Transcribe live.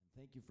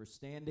Thank you for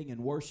standing and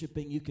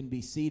worshiping. You can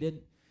be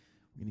seated.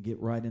 We're going to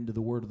get right into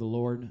the word of the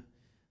Lord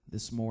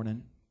this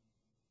morning.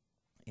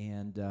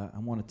 And I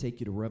want to take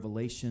you to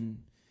Revelation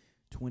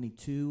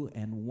 22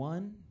 and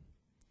 1.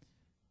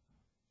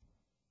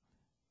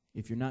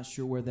 If you're not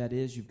sure where that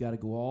is, you've got to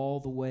go all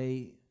the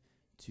way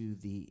to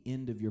the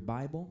end of your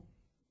Bible,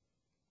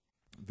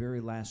 very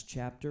last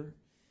chapter.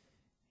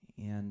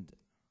 And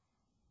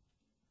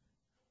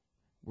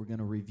we're going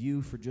to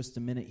review for just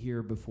a minute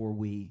here before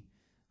we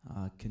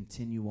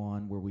continue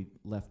on where we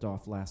left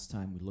off last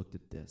time we looked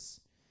at this.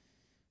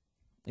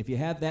 If you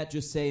have that,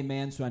 just say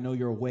amen so I know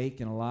you're awake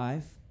and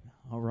alive.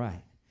 All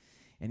right.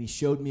 And he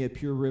showed me a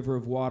pure river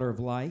of water of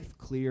life,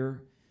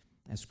 clear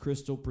as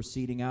crystal,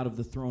 proceeding out of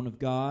the throne of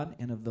God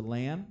and of the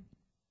Lamb.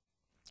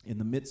 In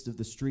the midst of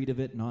the street of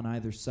it, and on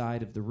either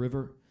side of the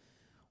river,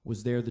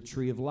 was there the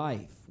tree of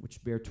life,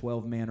 which bare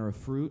 12 manner of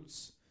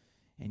fruits,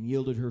 and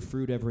yielded her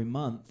fruit every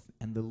month.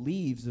 And the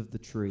leaves of the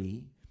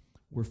tree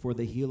were for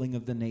the healing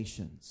of the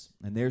nations.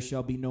 And there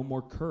shall be no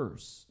more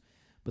curse,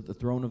 but the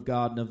throne of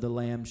God and of the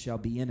Lamb shall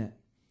be in it.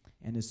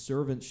 And his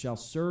servants shall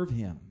serve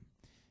him,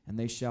 and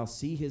they shall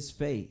see his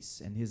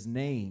face, and his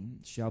name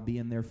shall be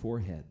in their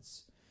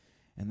foreheads.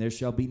 And there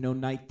shall be no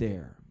night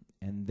there,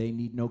 and they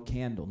need no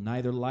candle,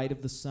 neither light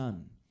of the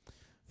sun.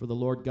 For the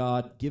Lord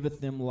God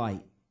giveth them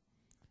light,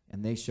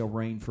 and they shall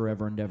reign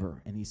forever and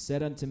ever. And he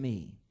said unto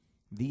me,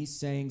 These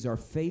sayings are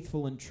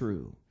faithful and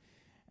true.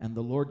 And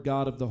the Lord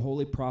God of the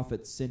holy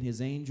prophets sent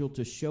his angel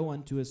to show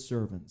unto his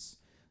servants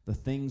the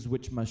things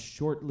which must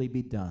shortly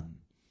be done.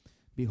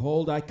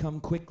 Behold, I come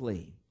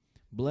quickly.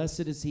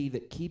 Blessed is he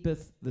that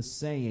keepeth the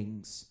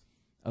sayings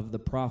of the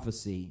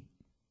prophecy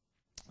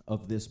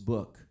of this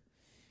book.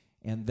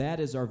 And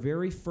that is our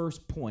very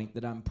first point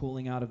that I'm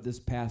pulling out of this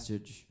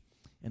passage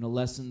in a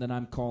lesson that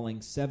I'm calling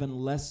 7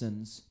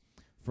 Lessons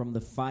from the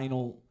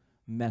Final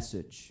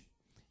Message.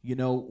 You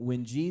know,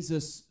 when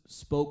Jesus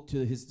spoke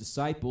to his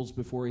disciples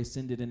before he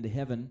ascended into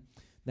heaven,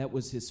 that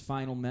was his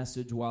final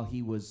message while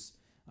he was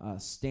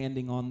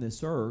standing on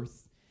this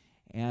earth.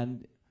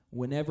 And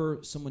whenever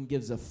someone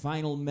gives a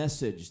final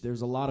message,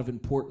 there's a lot of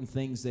important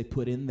things they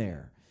put in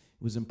there.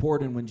 It was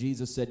important when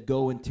Jesus said,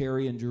 Go and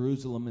tarry in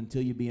Jerusalem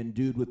until you be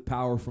endued with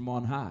power from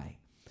on high.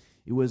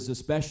 It was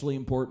especially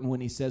important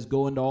when he says,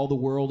 Go into all the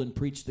world and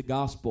preach the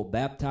gospel,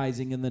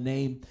 baptizing in the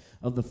name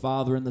of the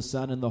Father and the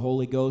Son and the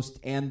Holy Ghost,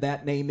 and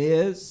that name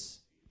is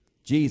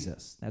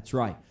Jesus. That's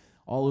right.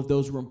 All of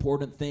those were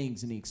important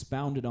things, and he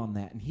expounded on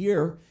that. And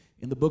here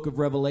in the book of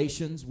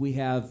Revelations, we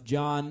have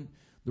John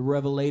the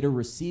Revelator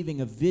receiving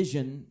a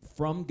vision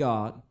from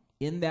God.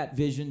 In that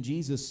vision,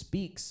 Jesus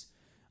speaks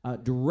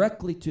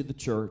directly to the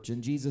church,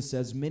 and Jesus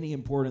says many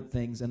important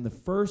things. And the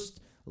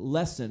first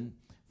lesson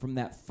from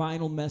that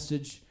final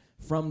message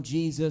from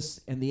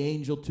Jesus and the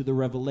angel to the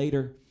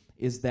Revelator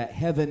is that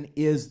heaven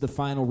is the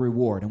final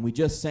reward. And we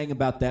just sang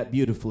about that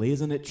beautifully.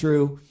 Isn't it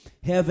true?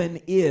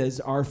 Heaven is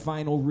our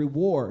final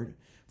reward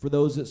for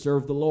those that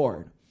serve the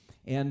Lord.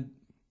 And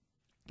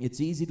it's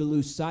easy to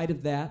lose sight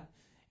of that,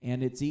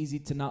 and it's easy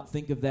to not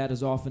think of that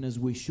as often as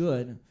we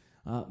should.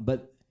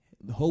 But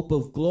the hope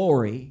of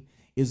glory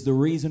is the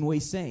reason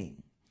we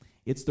sing.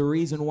 It's the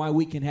reason why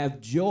we can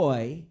have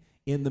joy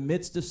in the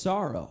midst of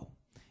sorrow.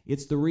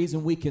 It's the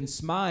reason we can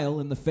smile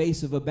in the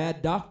face of a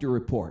bad doctor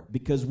report,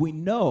 because we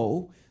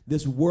know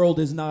this world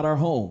is not our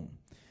home.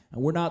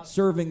 And we're not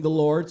serving the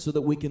Lord so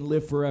that we can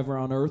live forever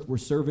on earth. We're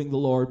serving the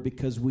Lord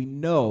because we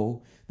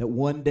know that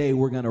one day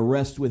we're going to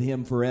rest with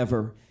him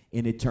forever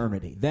in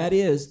eternity. That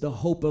is the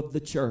hope of the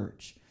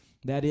church.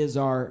 That is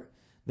our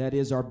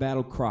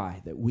battle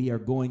cry, that we are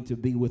going to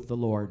be with the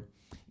Lord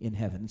in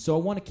heaven. So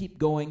I want to keep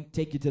going,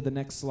 take you to the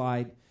next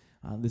slide.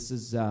 This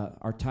is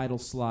our title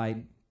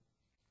slide,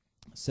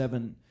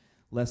 7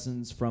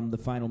 Lessons from the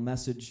Final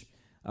Message.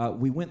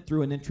 We went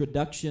through an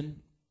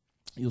introduction.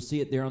 You'll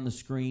see it there on the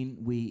screen.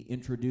 We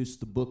introduced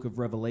the book of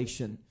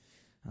Revelation.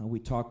 We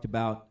talked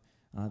about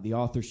the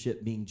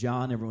authorship being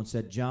John. Everyone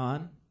said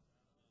John.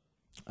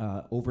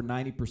 Over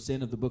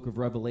 90% of the book of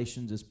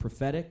Revelations is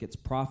prophetic. It's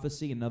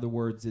prophecy. In other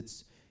words,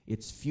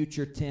 it's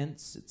future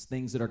tense. It's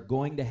things that are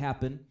going to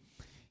happen.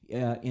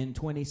 In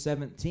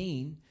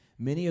 2017,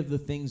 many of the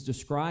things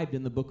described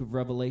in the book of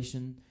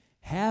Revelation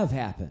have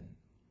happened.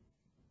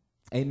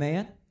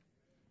 Amen?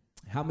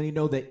 How many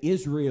know that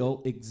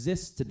Israel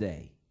exists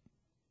today?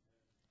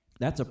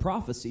 That's a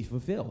prophecy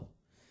fulfilled.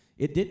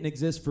 It didn't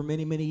exist for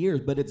many, many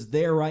years, but it's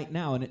there right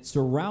now, and it's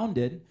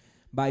surrounded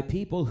by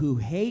people who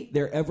hate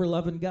their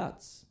ever-loving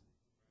guts.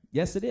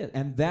 Yes, it is,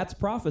 and that's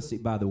prophecy,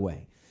 by the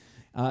way.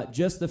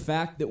 Just the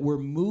fact that we're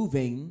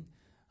moving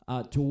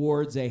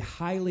towards a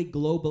highly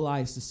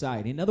globalized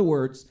society. In other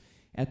words,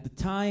 at the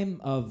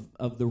time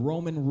of the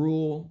Roman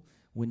rule,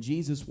 when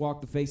Jesus walked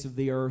the face of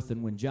the earth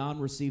and when John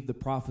received the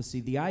prophecy,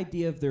 the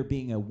idea of there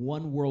being a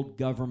one-world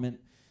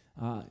government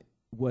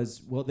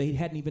they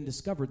hadn't even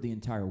discovered the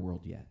entire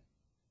world yet.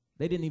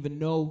 They didn't even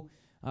know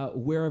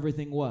where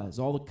everything was.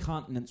 All the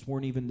continents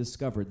weren't even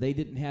discovered. They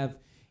didn't have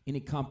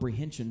any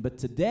comprehension. But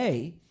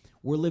today,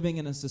 we're living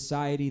in a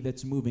society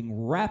that's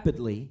moving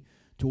rapidly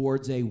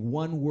towards a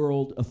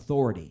one-world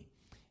authority.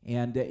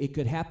 And it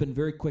could happen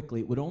very quickly.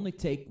 It would only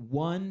take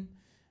one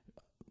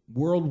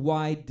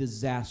worldwide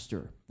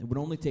disaster. It would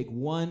only take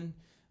one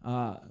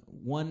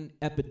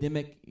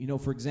epidemic.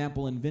 For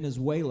example, in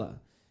Venezuela.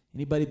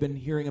 Anybody been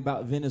hearing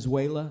about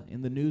Venezuela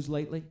in the news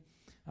lately?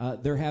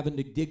 They're having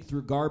to dig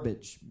through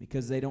garbage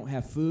because they don't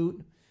have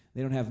food.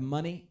 They don't have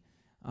money.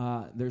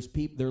 There's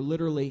people. They're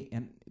literally,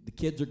 and the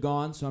kids are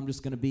gone. So I'm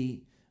just going to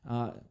be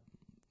a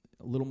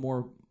little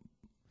more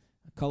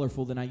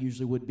colorful than I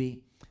usually would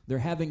be. They're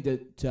having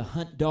to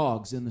hunt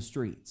dogs in the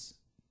streets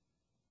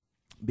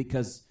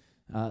because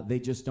they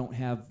just don't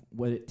have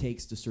what it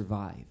takes to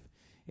survive.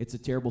 It's a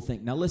terrible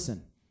thing. Now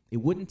listen, it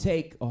wouldn't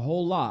take a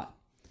whole lot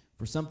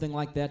for something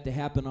like that to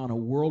happen on a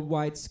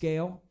worldwide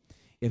scale.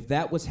 If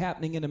that was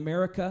happening in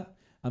America,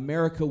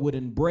 America would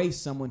embrace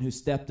someone who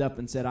stepped up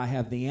and said, I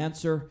have the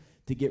answer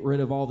to get rid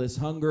of all this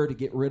hunger, to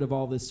get rid of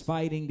all this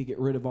fighting, to get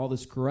rid of all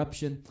this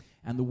corruption,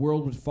 and the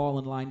world would fall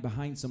in line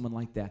behind someone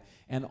like that.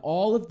 And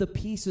all of the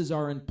pieces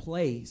are in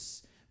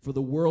place for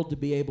the world to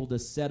be able to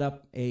set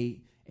up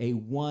a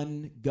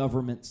one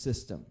government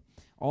system.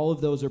 All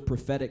of those are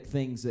prophetic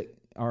things that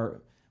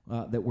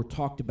were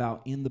talked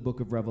about in the book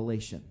of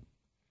Revelation.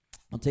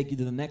 I'll take you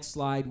to the next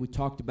slide. We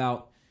talked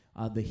about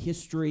the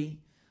history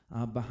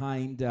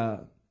behind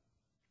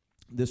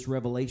this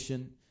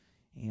revelation,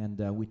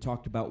 and we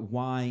talked about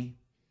why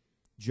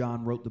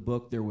John wrote the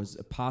book. There was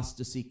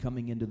apostasy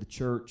coming into the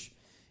church,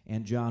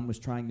 and John was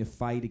trying to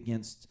fight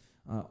against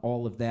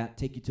all of that.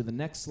 Take you to the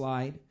next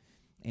slide,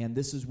 and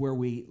this is where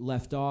we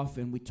left off,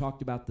 and we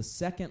talked about the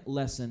second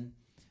lesson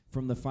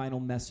from the final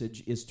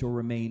message is to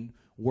remain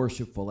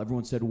worshipful.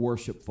 Everyone said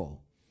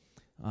worshipful.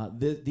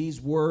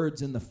 These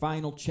words in the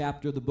final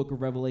chapter of the book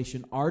of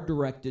Revelation are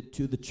directed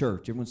to the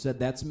church. Everyone said,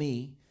 that's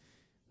me.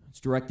 It's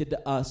directed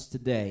to us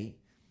today.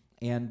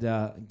 And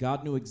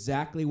God knew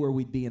exactly where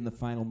we'd be in the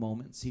final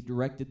moments. He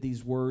directed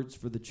these words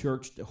for the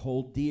church to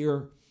hold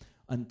dear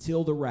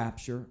until the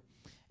rapture.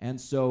 And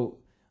so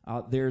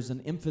there's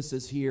an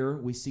emphasis here.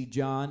 We see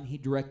John, he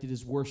directed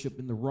his worship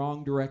in the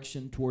wrong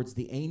direction towards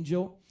the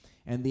angel.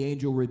 And the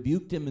angel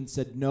rebuked him and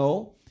said,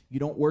 no, you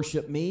don't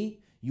worship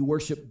me. You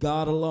worship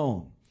God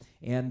alone.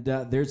 And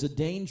there's a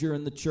danger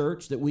in the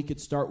church that we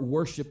could start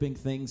worshiping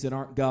things that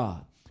aren't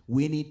God.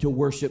 We need to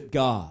worship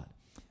God.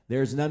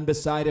 There's none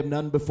beside him,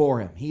 none before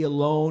him. He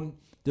alone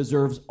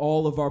deserves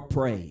all of our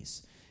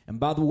praise. And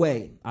by the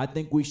way, I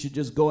think we should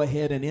just go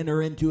ahead and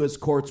enter into his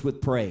courts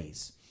with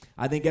praise.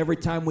 I think every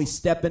time we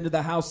step into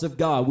the house of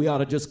God, we ought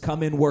to just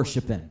come in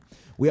worshiping.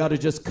 We ought to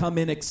just come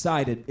in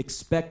excited,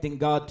 expecting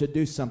God to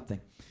do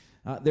something.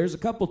 There's a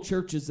couple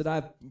churches that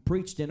I've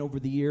preached in over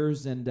the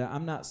years, and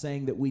I'm not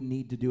saying that we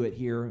need to do it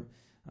here,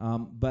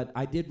 but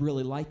I did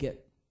really like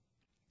it.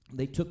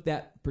 They took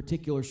that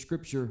particular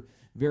scripture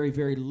very,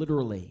 very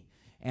literally,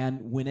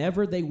 and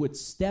whenever they would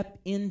step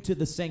into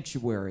the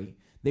sanctuary,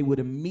 they would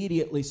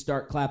immediately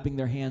start clapping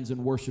their hands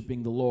and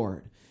worshiping the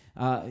Lord.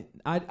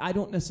 I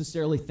don't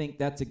necessarily think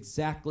that's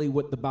exactly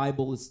what the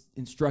Bible is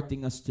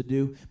instructing us to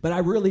do, but I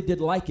really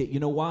did like it. You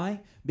know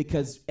why?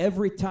 Because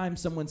every time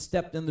someone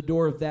stepped in the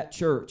door of that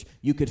church,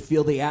 you could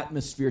feel the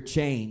atmosphere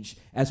change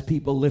as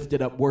people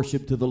lifted up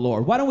worship to the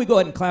Lord. Why don't we go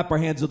ahead and clap our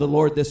hands to the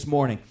Lord this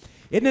morning?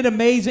 Isn't it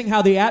amazing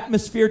how the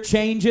atmosphere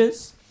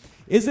changes?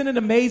 Isn't it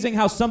amazing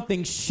how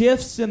something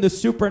shifts in the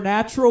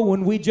supernatural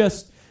when we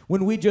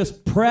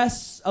just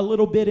press a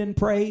little bit in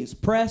praise,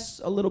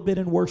 press a little bit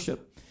in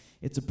worship?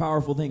 It's a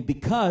powerful thing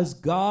because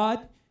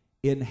God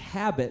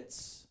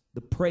inhabits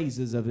the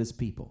praises of his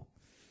people.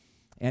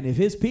 And if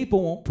his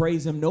people won't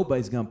praise him,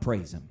 nobody's going to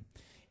praise him.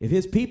 If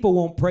his people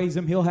won't praise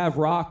him, he'll have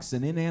rocks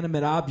and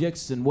inanimate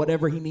objects and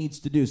whatever he needs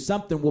to do.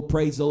 Something will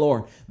praise the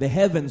Lord. The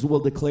heavens will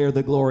declare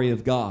the glory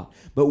of God.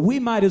 But we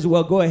might as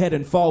well go ahead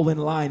and fall in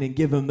line and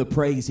give him the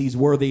praise he's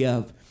worthy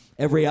of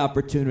every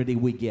opportunity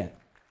we get.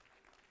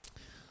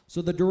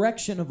 So the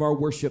direction of our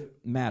worship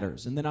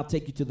matters. And then I'll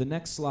take you to the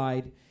next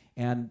slide.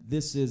 And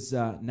this is,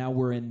 now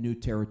we're in new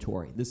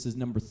territory. This is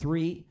number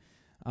 3.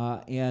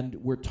 And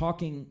we're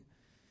talking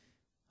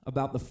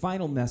about the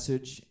final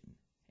message.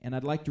 And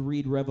I'd like to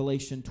read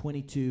Revelation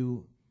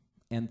 22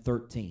 and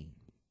 13.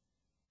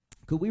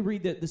 Could we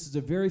read that? This is a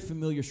very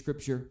familiar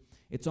scripture.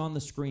 It's on the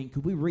screen.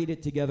 Could we read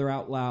it together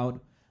out loud?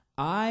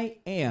 I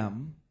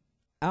am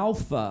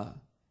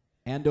Alpha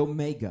and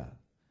Omega,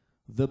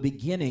 the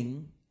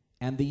beginning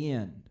and the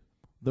end,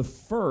 the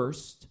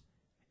first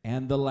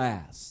and the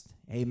last.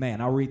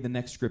 Amen. I'll read the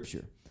next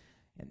scripture.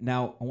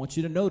 Now, I want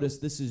you to notice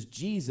this is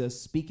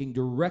Jesus speaking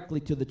directly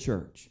to the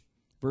church.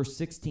 Verse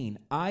 16,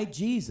 I,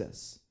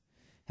 Jesus,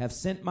 have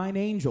sent mine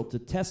angel to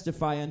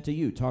testify unto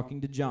you,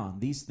 talking to John,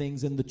 these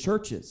things in the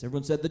churches.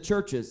 Everyone said the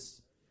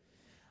churches.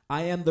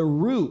 I am the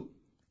root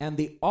and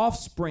the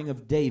offspring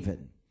of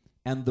David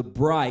and the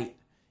bright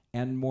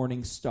and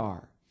morning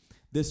star.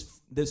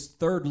 This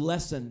third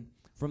lesson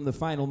from the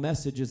final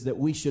message is that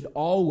we should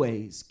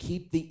always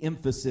keep the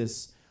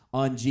emphasis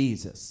on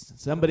Jesus.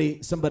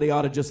 Somebody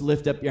ought to just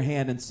lift up your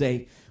hand and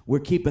say, we're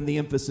keeping the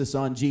emphasis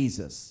on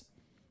Jesus.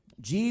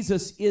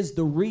 Jesus is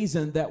the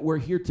reason that we're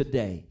here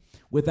today.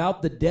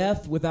 Without the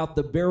death, without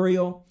the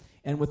burial,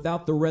 and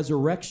without the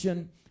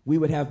resurrection, we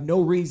would have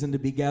no reason to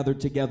be gathered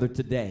together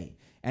today.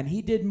 And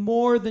he did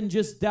more than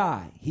just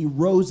die. He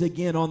rose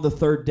again on the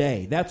third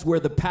day. That's where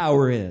the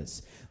power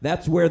is.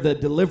 That's where the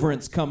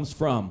deliverance comes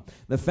from.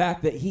 The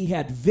fact that he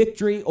had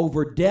victory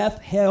over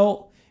death,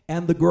 hell,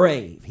 and the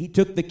grave. He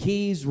took the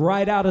keys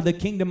right out of the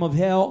kingdom of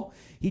hell.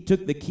 He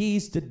took the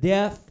keys to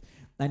death,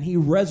 and he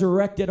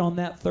resurrected on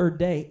that third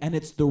day. And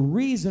it's the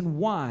reason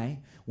why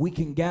we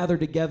can gather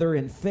together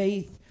in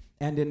faith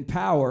and in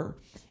power.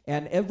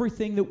 And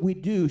everything that we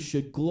do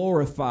should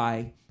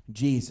glorify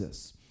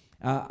Jesus.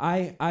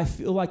 I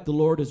feel like the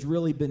Lord has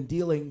really been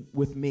dealing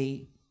with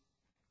me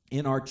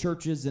in our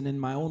churches and in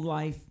my own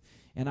life.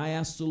 And I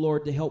ask the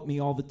Lord to help me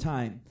all the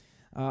time.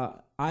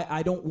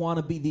 I don't want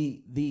to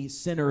be the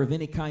center of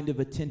any kind of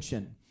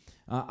attention.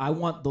 I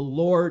want the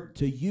Lord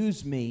to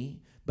use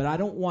me, but I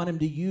don't want him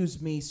to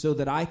use me so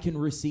that I can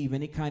receive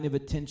any kind of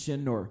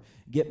attention or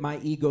get my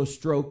ego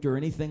stroked or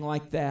anything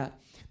like that.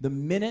 The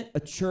minute a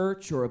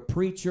church or a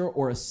preacher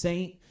or a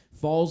saint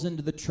falls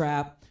into the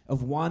trap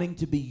of wanting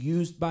to be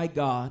used by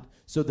God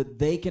so that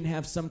they can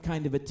have some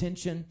kind of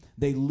attention,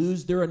 they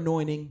lose their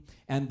anointing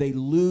and they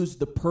lose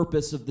the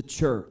purpose of the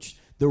church.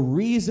 The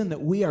reason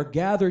that we are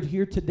gathered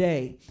here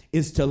today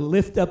is to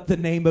lift up the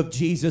name of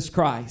Jesus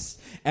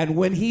Christ. And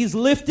when he's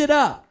lifted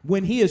up,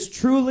 when he is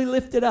truly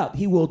lifted up,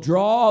 he will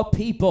draw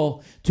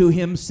people to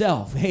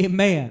himself.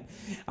 Amen.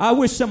 I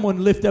wish someone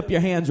would lift up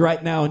your hands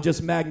right now and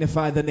just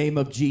magnify the name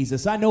of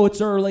Jesus. I know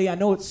it's early. I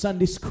know it's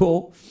Sunday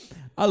school.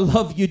 I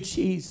love you,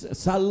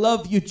 Jesus. I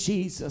love you,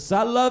 Jesus.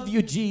 I love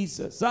you,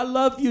 Jesus. I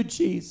love you,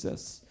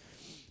 Jesus.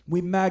 We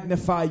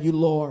magnify you,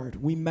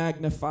 Lord. We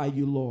magnify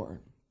you,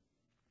 Lord.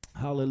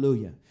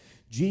 Hallelujah.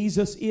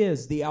 Jesus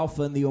is the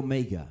Alpha and the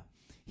Omega.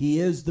 He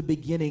is the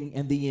beginning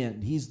and the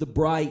end. He's the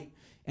bright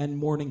and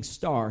morning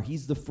star.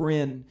 He's the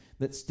friend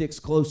that sticks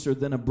closer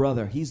than a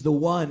brother. He's the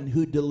one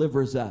who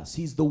delivers us.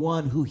 He's the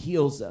one who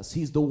heals us.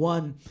 He's the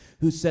one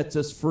who sets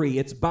us free.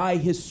 It's by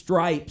his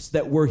stripes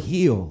that we're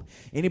healed.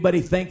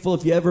 Anybody thankful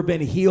if you ever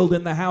been healed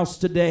in the house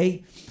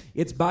today?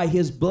 It's by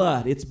his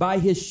blood. It's by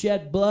his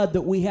shed blood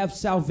that we have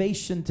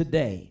salvation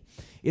today.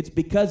 It's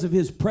because of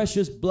his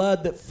precious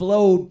blood that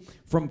flowed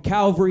from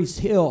Calvary's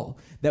Hill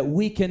that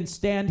we can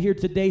stand here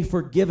today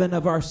forgiven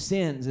of our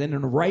sins and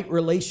in a right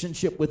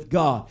relationship with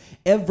God.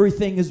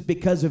 Everything is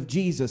because of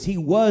Jesus. He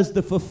was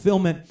the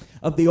fulfillment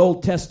of the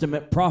Old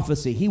Testament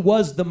prophecy. He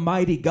was the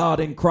mighty God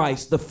in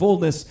Christ, the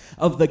fullness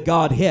of the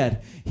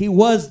Godhead. He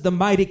was the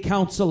mighty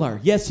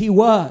counselor. Yes, he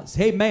was.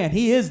 Amen.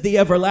 He is the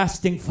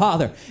everlasting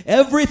Father.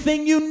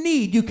 Everything you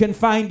need, you can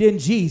find in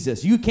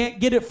Jesus. You can't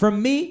get it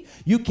from me.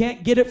 You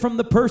can't get it from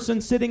the person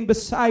sitting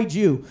beside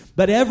you.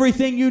 But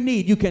everything you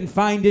need, you can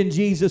find in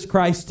Jesus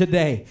Christ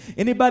today.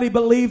 Anybody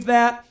believe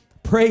that?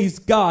 Praise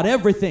God.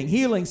 Everything,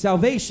 healing,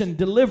 salvation,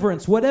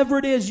 deliverance, whatever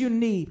it is you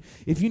need.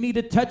 If you need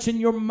a touch in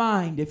your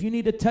mind, if you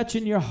need a touch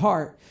in your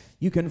heart,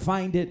 you can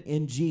find it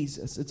in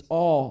Jesus. It's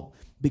all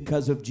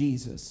because of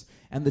Jesus.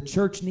 And the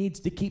church needs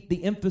to keep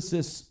the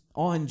emphasis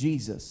on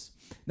Jesus.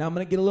 Now, I'm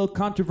going to get a little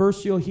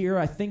controversial here.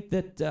 I think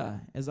that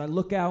as I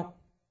look out,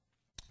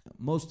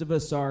 most of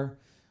us are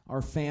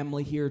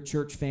family here,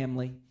 church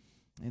family.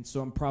 And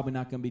so I'm probably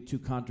not going to be too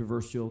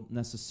controversial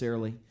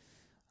necessarily.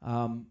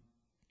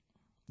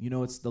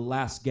 It's the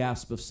last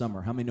gasp of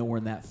summer. How many know we're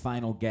in that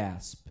final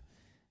gasp?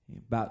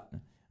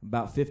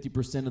 About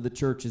 50% of the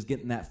church is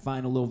getting that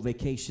final little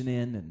vacation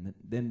in, and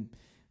then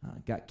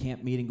got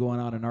camp meeting going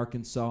on in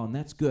Arkansas, and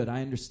that's good.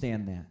 I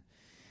understand that.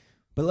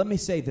 But let me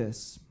say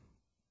this,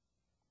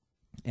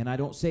 and I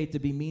don't say it to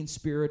be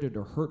mean-spirited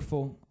or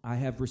hurtful. I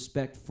have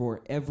respect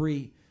for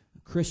every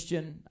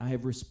Christian. I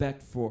have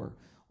respect for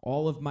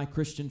all of my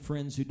Christian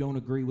friends who don't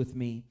agree with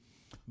me.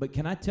 But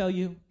can I tell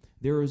you,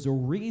 there is a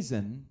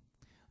reason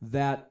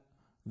that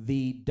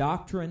the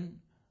doctrine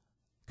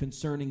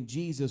concerning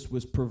Jesus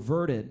was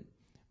perverted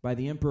by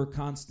the Emperor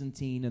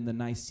Constantine and the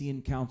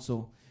Nicene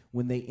Council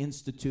when they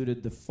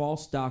instituted the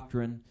false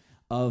doctrine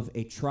of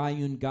a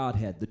triune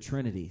Godhead, the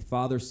Trinity,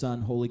 Father,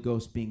 Son, Holy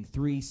Ghost being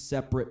three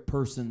separate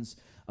persons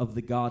of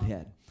the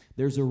Godhead.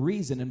 There's a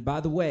reason, and by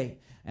the way,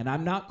 and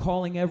I'm not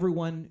calling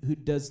everyone who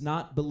does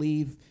not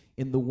believe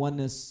in the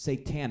oneness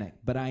satanic,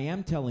 but I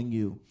am telling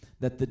you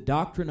that the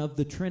doctrine of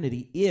the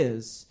Trinity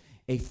is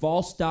a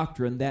false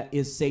doctrine that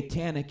is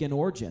satanic in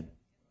origin.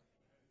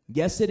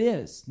 Yes, it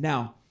is.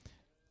 Now,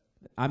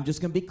 I'm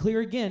just going to be clear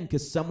again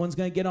because someone's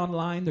going to get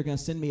online. They're going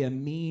to send me a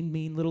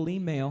mean little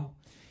email,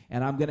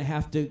 and I'm going to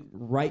have to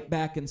write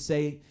back and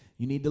say,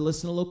 you need to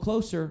listen a little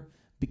closer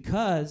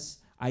because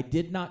I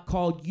did not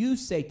call you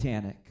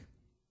satanic,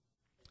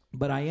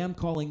 but I am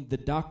calling the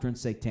doctrine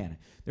satanic.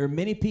 There are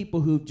many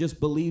people who've just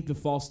believed a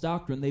false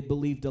doctrine. They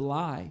believed a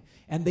lie,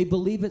 and they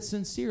believe it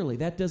sincerely.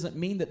 That doesn't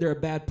mean that they're a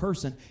bad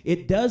person.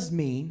 It does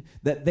mean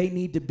that they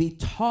need to be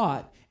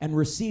taught and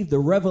receive the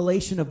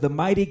revelation of the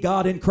mighty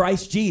God in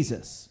Christ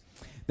Jesus.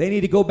 They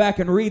need to go back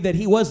and read that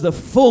he was the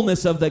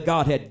fullness of the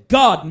Godhead,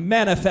 God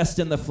manifest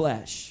in the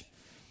flesh.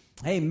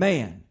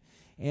 Amen.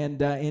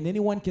 And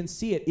anyone can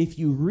see it. If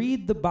you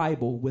read the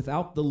Bible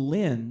without the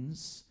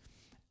lens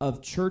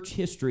of church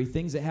history,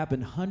 things that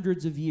happened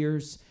hundreds of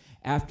years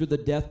after the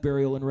death,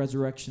 burial, and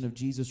resurrection of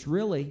Jesus.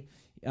 Really,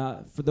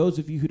 for those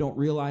of you who don't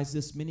realize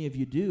this, many of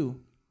you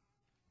do,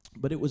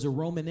 but it was a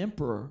Roman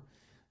emperor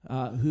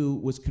who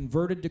was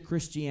converted to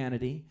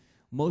Christianity.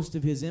 Most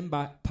of his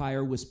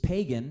empire was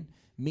pagan,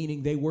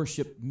 meaning they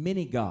worshiped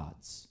many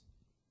gods.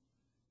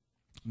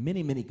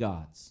 Many, many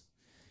gods.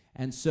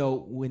 And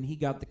so when he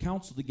got the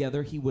council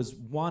together, he was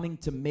wanting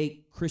to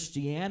make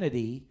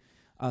Christianity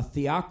a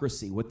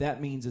theocracy. What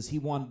that means is he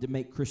wanted to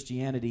make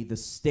Christianity the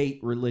state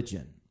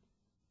religion.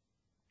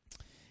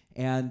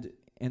 And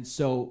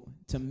so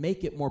to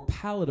make it more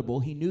palatable,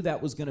 he knew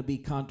that was going to be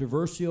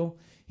controversial.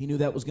 He knew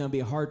that was going to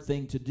be a hard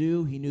thing to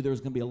do. He knew there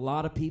was going to be a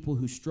lot of people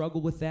who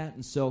struggled with that.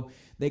 And so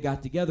they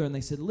got together and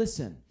they said,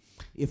 listen,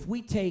 if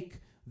we take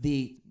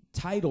the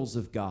titles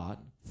of God,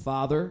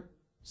 Father,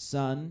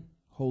 Son,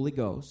 Holy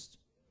Ghost,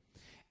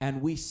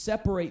 and we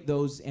separate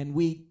those and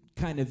we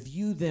kind of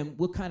view them,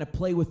 we'll kind of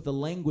play with the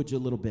language a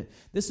little bit.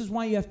 This is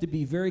why you have to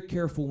be very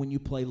careful when you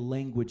play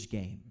language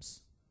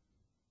games,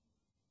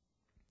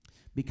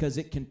 because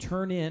it can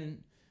turn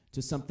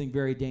into something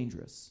very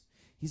dangerous.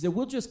 He said,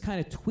 we'll just kind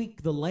of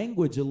tweak the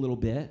language a little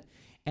bit,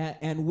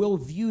 and we'll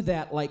view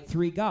that like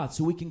three gods.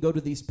 So we can go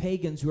to these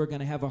pagans who are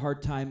going to have a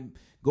hard time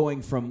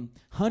going from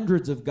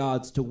hundreds of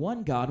gods to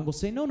one God, and we'll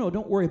say, no,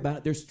 don't worry about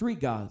it. There's three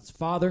gods,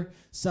 Father,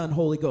 Son,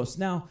 Holy Ghost.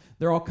 Now,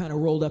 they're all kind of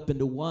rolled up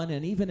into one,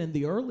 and even in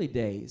the early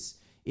days,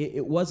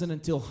 it wasn't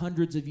until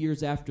hundreds of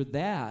years after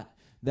that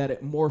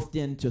it morphed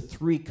into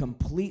three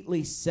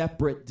completely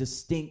separate,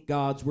 distinct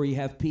gods where you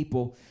have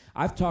people.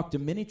 I've talked to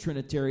many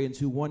Trinitarians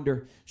who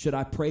wonder, should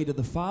I pray to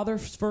the Father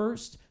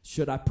first?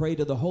 Should I pray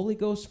to the Holy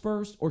Ghost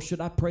first? Or should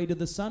I pray to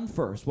the Son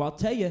first? Well, I'll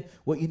tell you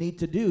what you need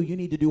to do. You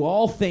need to do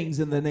all things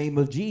in the name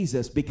of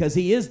Jesus, because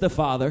he is the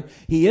Father,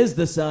 he is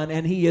the Son,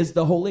 and he is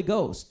the Holy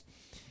Ghost.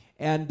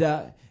 And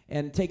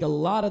take a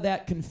lot of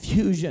that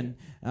confusion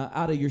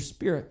out of your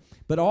spirit.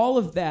 But all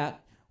of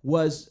that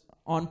was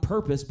on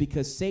purpose,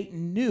 because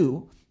Satan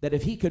knew that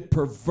if he could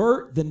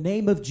pervert the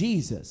name of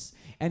Jesus.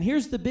 And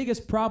here's the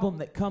biggest problem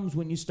that comes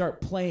when you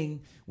start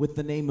playing with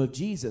the name of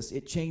Jesus.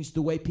 It changed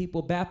the way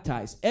people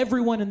baptized.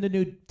 Everyone in the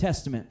New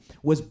Testament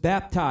was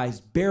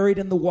baptized, buried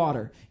in the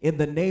water, in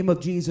the name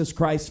of Jesus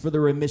Christ for the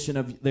remission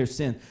of their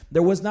sin.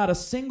 There was not a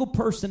single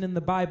person in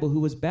the Bible who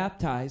was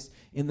baptized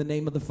in the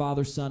name of the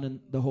Father, Son,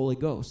 and the Holy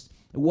Ghost.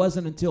 It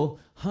wasn't until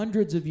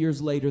hundreds of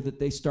years later that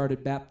they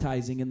started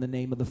baptizing in the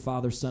name of the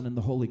Father, Son, and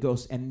the Holy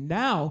Ghost. And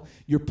now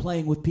you're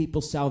playing with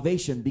people's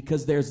salvation,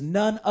 because there's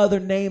none other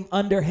name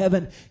under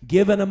heaven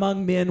given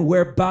among men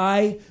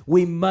whereby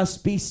we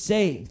must be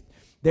saved.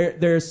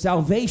 There's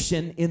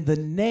salvation in the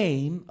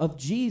name of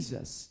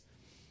Jesus.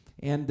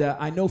 And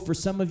I know for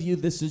some of you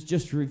this is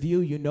just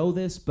review. You know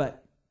this,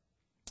 but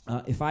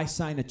if I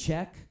sign a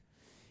check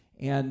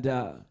and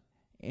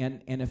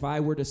if I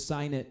were to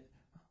sign it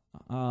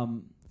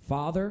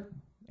Father,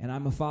 and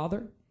I'm a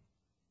father,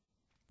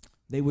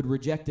 they would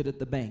reject it at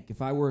the bank. If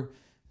I were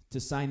to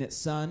sign it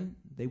Son,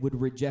 they would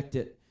reject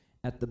it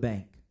at the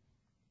bank.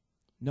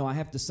 No, I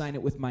have to sign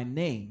it with my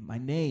name. My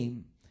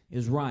name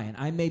is Ryan.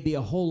 I may be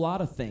a whole lot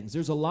of things.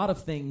 There's a lot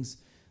of things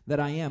that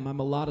I am. I'm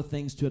a lot of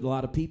things to a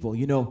lot of people.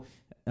 You know,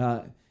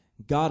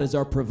 God is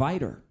our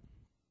provider.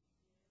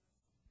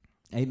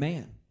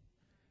 Amen.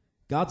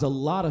 God's a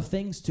lot of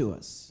things to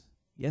us.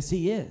 Yes,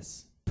 he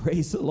is.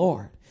 Praise the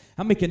Lord.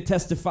 How many can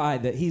testify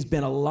that he's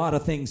been a lot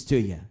of things to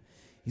you?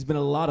 He's been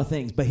a lot of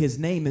things, but his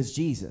name is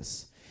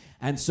Jesus.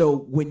 And so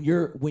when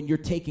you're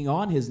taking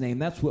on his name,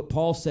 that's what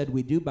Paul said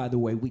we do, by the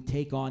way. We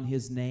take on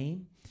his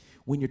name.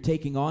 When you're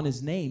taking on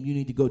his name, you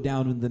need to go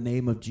down in the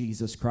name of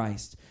Jesus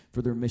Christ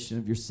for the remission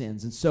of your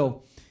sins. And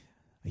so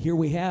here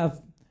we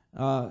have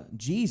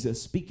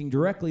Jesus speaking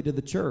directly to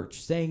the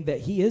church, saying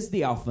that he is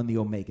the Alpha and the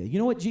Omega. You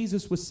know what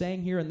Jesus was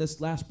saying here in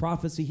this last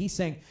prophecy? He's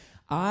saying,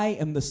 I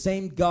am the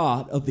same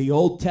God of the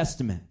Old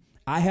Testament.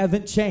 I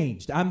haven't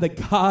changed. I'm the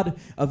God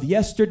of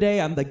yesterday,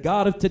 I'm the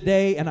God of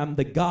today, and I'm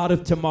the God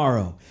of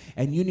tomorrow.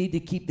 And you need to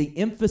keep the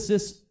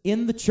emphasis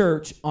in the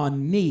church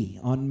on me,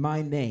 on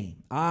my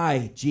name.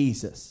 I,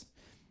 Jesus,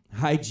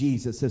 have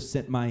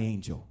sent my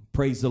angel.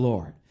 Praise the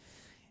Lord.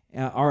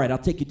 All right, I'll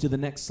take you to the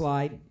next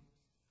slide.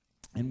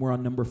 And we're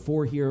on number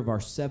 4 here of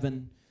our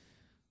 7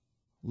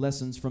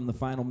 lessons from the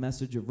final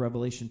message of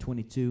Revelation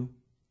 22.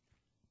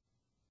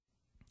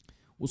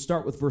 We'll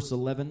start with verse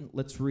 11.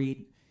 Let's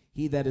read.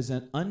 He that is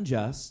an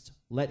unjust,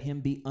 let him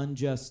be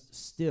unjust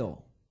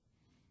still.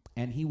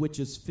 And he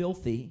which is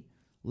filthy,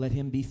 let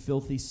him be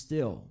filthy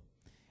still.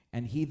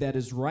 And he that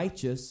is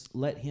righteous,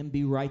 let him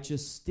be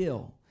righteous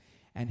still.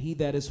 And he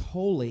that is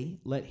holy,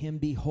 let him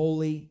be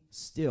holy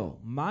still.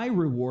 My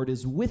reward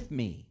is with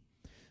me,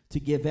 to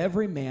give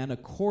every man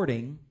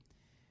according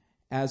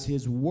as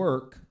his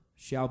work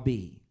shall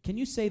be. Can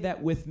you say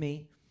that with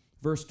me?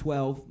 Verse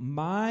 12,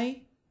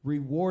 my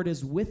reward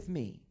is with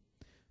me,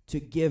 to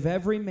give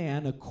every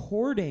man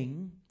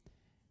according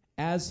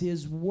as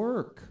his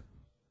work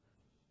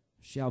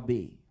shall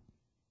be.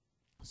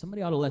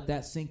 Somebody ought to let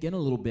that sink in a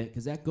little bit,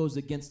 because that goes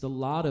against a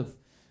lot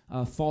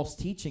of false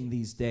teaching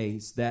these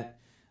days, that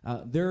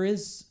There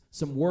is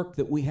some work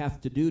that we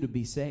have to do to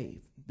be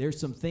saved. There's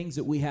some things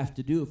that we have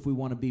to do if we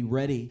want to be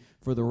ready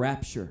for the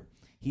rapture.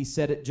 He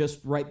said it just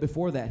right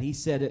before that. He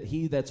said,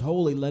 he that's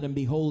holy, let him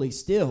be holy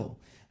still.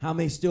 How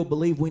many still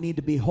believe we need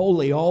to be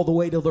holy all the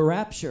way to the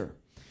rapture?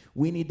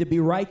 We need to be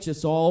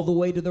righteous all the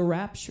way to the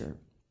rapture.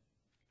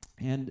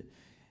 And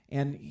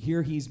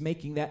here he's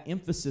making that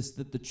emphasis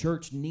that the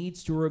church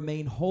needs to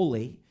remain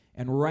holy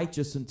and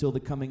righteous until the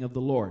coming of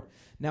the Lord.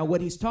 Now,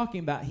 what he's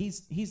talking about,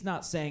 he's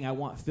not saying I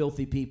want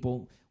filthy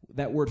people.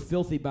 That word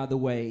filthy, by the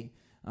way,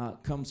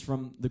 comes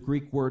from the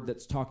Greek word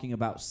that's talking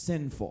about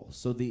sinful.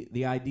 So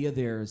the idea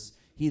there is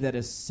he that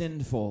is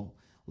sinful,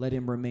 let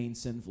him remain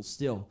sinful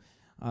still.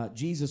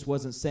 Jesus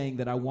wasn't saying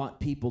that I want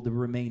people to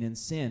remain in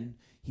sin.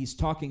 He's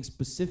talking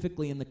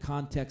specifically in the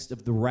context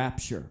of the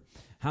rapture.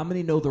 How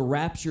many know the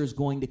rapture is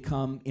going to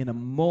come in a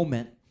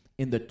moment,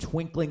 in the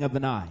twinkling of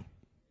an eye?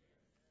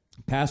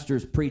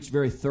 Pastors preach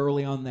very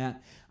thoroughly on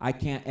that. I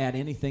can't add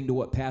anything to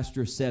what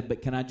pastors said,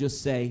 but can I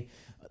just say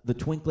the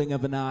twinkling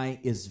of an eye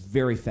is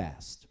very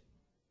fast.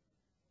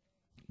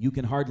 You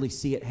can hardly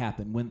see it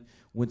happen.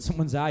 When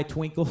someone's eye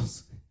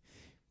twinkles,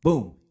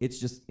 boom,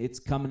 it's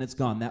coming, it's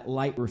gone. That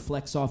light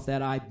reflects off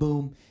that eye,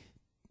 boom,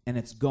 and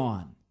it's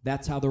gone.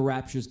 That's how the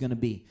rapture is going to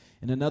be.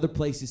 In another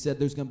place, he said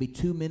there's going to be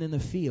two men in the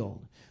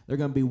field. They're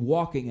going to be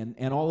walking,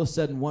 and all of a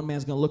sudden, one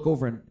man's going to look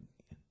over, and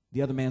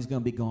the other man's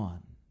going to be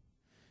gone.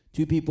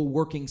 Two people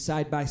working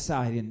side by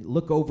side, and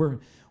look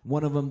over,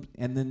 one of them,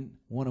 and then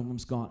one of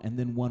them's gone, and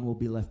then one will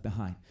be left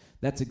behind.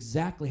 That's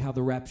exactly how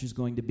the rapture is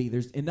going to be.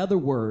 In other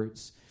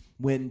words,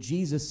 when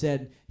Jesus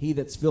said, he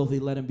that's filthy,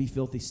 let him be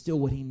filthy still,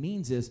 what he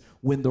means is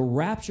when the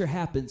rapture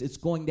happens, it's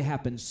going to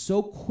happen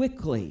so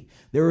quickly.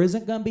 There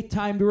isn't going to be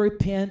time to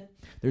repent.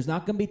 There's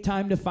not going to be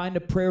time to find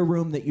a prayer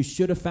room that you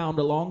should have found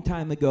a long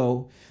time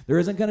ago. There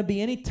isn't going to be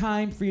any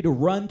time for you to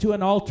run to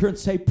an altar and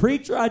say,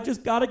 preacher, I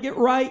just got to get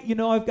right.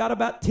 I've got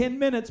about 10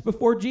 minutes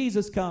before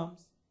Jesus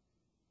comes.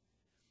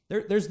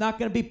 There's not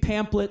going to be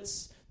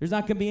pamphlets. He's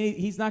not going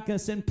to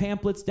send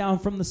pamphlets down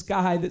from the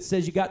sky that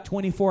says you got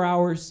 24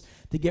 hours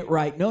to get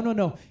right.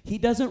 No. He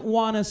doesn't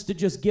want us to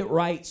just get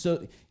right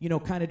so,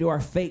 kind of do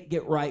our fake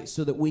get right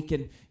so that we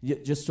can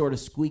just sort of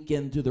squeak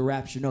into the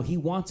rapture. No, he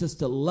wants us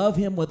to love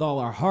him with all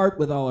our heart,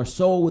 with all our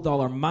soul, with all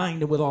our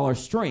mind, and with all our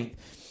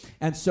strength.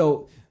 And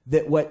so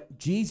that what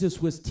Jesus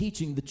was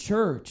teaching the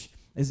church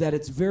is that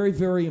it's very,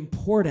 very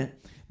important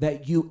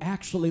that you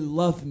actually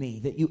love me,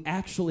 that you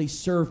actually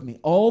serve me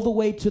all the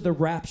way to the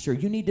rapture.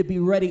 You need to be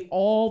ready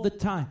all the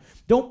time.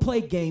 Don't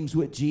play games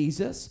with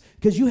Jesus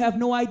because you have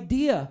no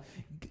idea.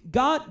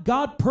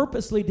 God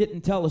purposely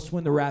didn't tell us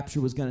when the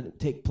rapture was going to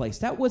take place.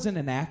 That wasn't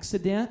an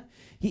accident.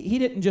 He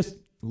didn't just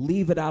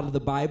leave it out of the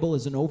Bible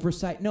as an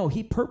oversight. No,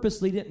 he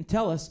purposely didn't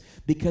tell us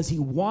because he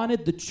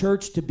wanted the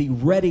church to be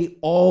ready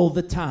all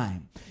the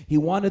time. He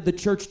wanted the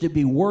church to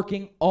be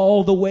working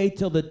all the way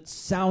till the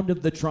sound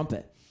of the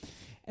trumpet.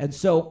 And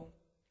so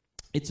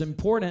it's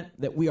important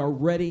that we are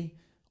ready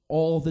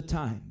all the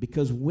time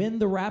because when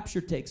the rapture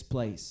takes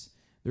place,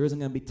 there isn't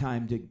going to be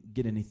time to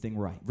get anything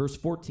right. Verse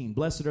 14,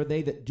 blessed are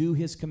they that do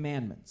his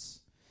commandments,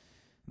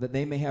 that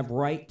they may have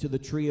right to the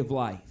tree of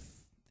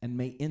life and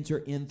may enter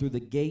in through the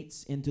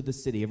gates into the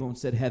city. Everyone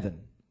said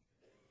heaven.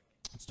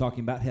 It's talking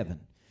about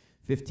heaven.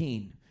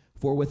 15,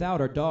 for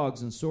without are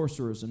dogs and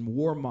sorcerers and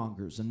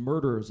warmongers and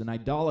murderers and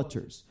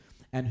idolaters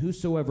and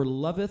whosoever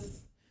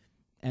loveth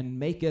and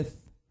maketh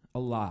a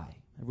lie.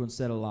 Everyone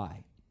said a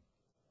lie.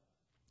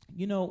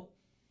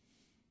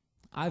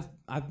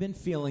 I've been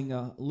feeling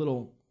a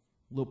little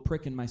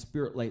prick in my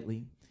spirit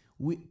lately.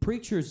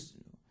 Preachers,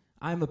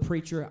 I'm a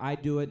preacher. I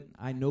do it.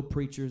 I know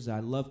preachers.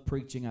 I love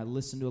preaching. I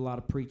listen to a lot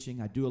of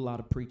preaching. I do a lot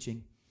of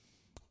preaching.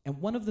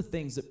 And one of the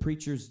things that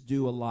preachers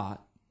do a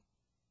lot,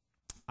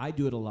 I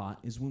do it a lot,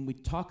 is when we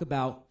talk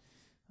about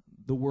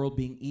the world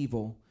being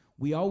evil,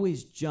 we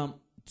always jump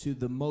to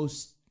the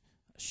most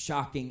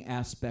shocking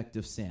aspect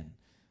of sin.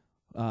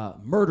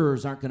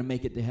 Murderers aren't going to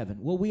make it to heaven.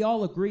 Well, we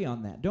all agree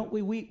on that, don't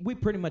we? We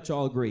pretty much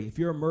all agree. If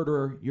you're a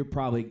murderer, you're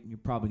probably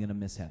going to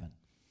miss heaven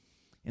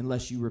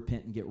unless you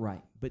repent and get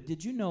right. But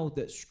did you know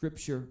that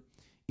Scripture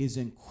is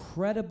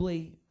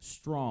incredibly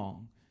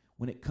strong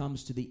when it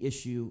comes to the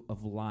issue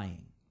of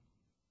lying?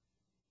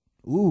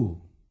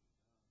 Ooh.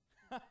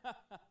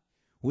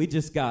 We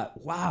just got,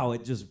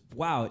 the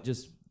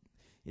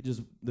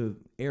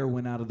air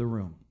went out of the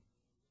room.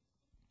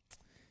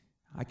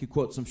 I could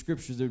quote some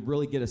scriptures that would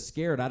really get us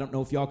scared. I don't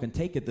know if y'all can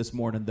take it this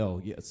morning,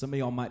 though. Some of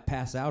y'all might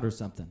pass out or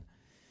something.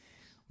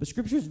 But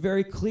Scripture is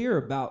very clear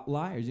about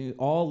liars.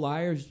 All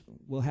liars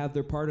will have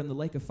their part in the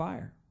lake of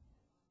fire.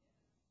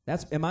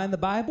 Am I in the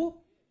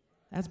Bible?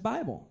 That's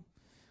Bible.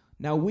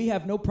 Now, we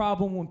have no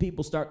problem when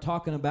people start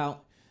talking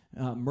about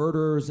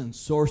murderers and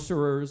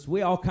sorcerers.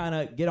 We all kind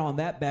of get on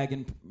that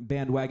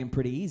bandwagon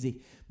pretty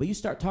easy. But you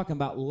start talking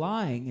about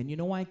lying, and you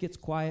know why it gets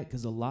quiet?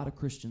 Because a lot of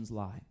Christians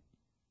lie.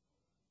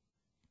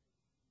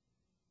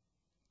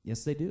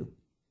 Yes, they do.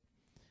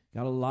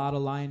 Got a lot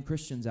of lying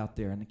Christians out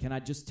there. And can I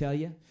just tell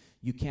you,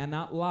 you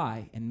cannot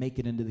lie and make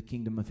it into the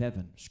kingdom of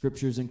heaven.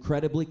 Scripture is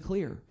incredibly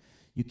clear.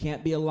 You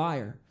can't be a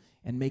liar.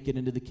 and make it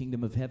into the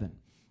kingdom of heaven.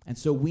 And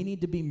so we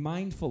need to be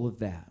mindful of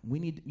that.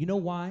 You know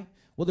why?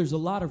 Well, there's a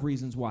lot of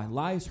reasons why.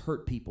 Lies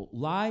hurt people.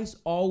 Lies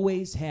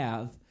always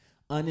have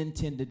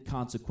unintended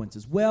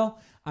consequences. Well,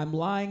 I'm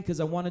lying because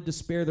I wanted to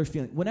spare their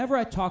feelings. Whenever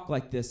I talk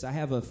like this, I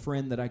have a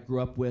friend that I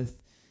grew up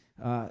with,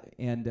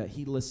 and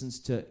he listens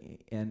to,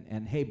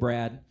 and hey,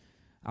 Brad,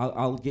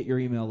 I'll get your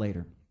email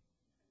later.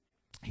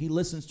 He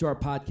listens to our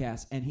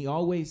podcast, and he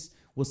always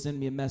will send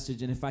me a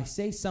message. And if I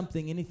say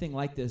something, anything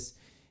like this,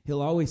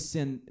 he'll always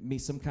send me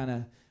some kind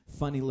of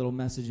funny little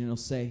message, and he'll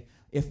say,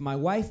 if my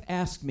wife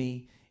asks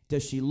me,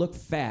 does she look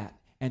fat,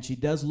 and she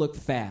does look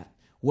fat,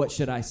 what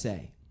should I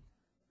say?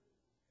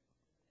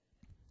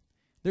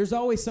 There's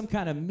always some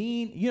kind of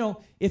mean,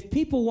 if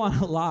people want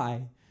to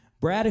lie,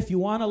 Brad, if you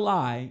want to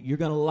lie, you're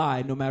going to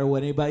lie no matter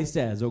what anybody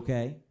says,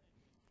 okay?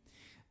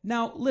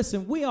 Now,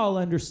 listen, we all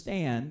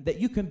understand that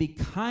you can be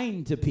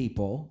kind to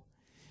people.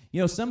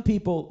 Some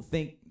people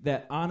think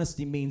that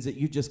honesty means that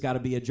you just got to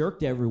be a jerk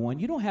to everyone.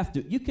 You don't have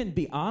to. You can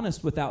be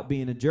honest without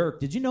being a jerk.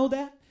 Did you know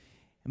that?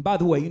 And by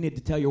the way, you need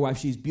to tell your wife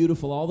she's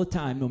beautiful all the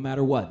time, no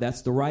matter what.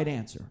 That's the right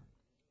answer.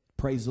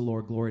 Praise the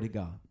Lord. Glory to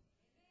God.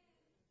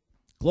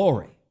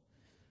 Glory.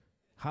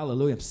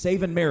 Hallelujah. I'm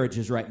saving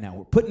marriages right now.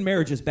 We're putting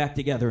marriages back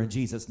together in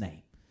Jesus'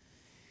 name.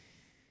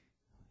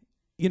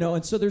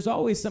 And so there's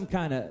always some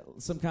kind of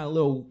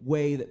little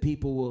way that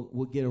people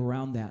will get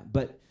around that.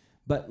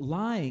 But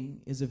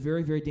lying is a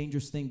very, very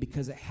dangerous thing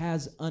because it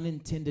has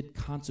unintended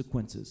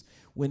consequences.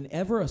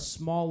 Whenever a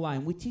small lie,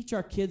 and we teach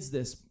our kids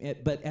this,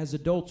 but as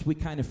adults, we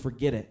kind of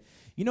forget it.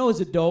 As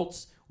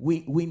adults,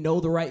 we know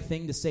the right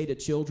thing to say to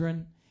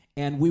children,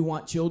 and we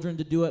want children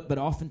to do it, but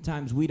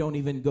oftentimes we don't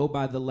even go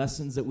by the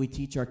lessons that we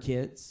teach our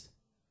kids.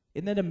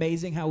 Isn't it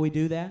amazing how we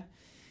do that?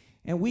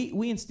 And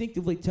we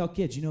instinctively tell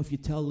kids, if you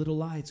tell a little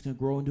lie, it's going to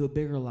grow into a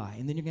bigger lie.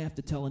 And then you're going to have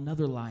to tell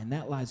another lie, and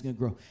that lie is going to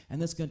grow.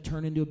 And that's going to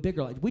turn into a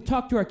bigger lie. We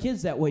talk to our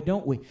kids that way,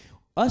 don't we?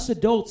 Us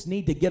adults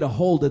need to get a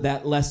hold of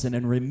that lesson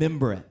and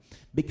remember it.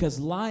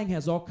 Because lying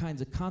has all kinds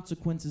of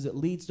consequences. It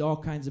leads to all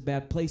kinds of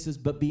bad places.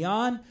 But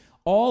beyond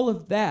all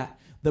of that,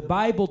 the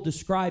Bible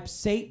describes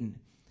Satan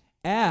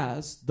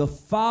as the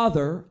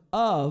father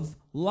of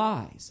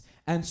lies.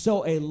 And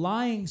so a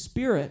lying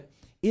spirit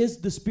is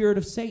the spirit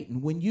of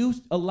Satan. When you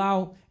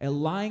allow a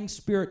lying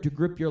spirit to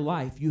grip your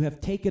life, you have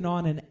taken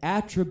on an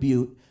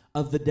attribute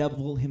of the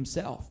devil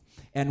himself.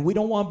 And we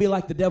don't want to be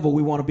like the devil.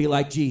 We want to be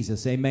like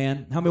Jesus.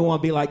 Amen? How many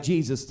want to be like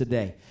Jesus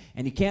today?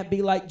 And you can't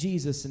be like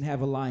Jesus and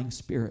have a lying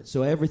spirit.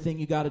 So everything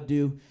you got to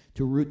do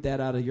to root that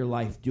out of your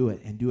life, do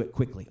it, and do it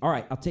quickly. All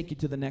right, I'll take you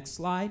to the next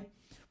slide.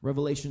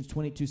 Revelations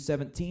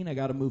 22:17. I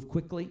got to move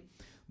quickly.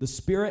 The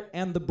Spirit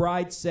and the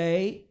bride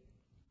say...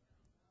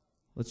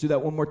 Let's do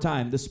that one more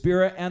time. The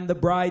Spirit and the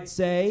bride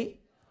say...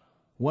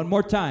 One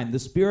more time. The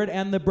Spirit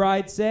and the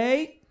bride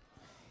say...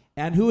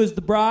 And who is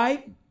the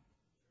bride?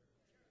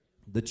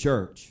 The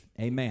church.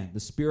 Amen. The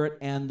Spirit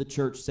and the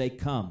church say,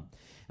 come.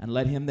 And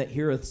let him that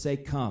heareth say,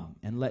 come.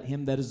 And let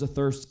him that is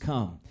athirst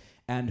come.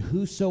 And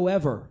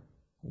whosoever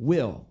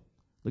will...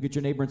 Look at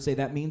your neighbor and say,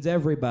 that means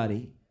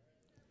everybody.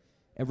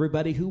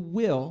 Everybody who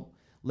will,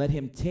 let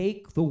him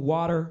take the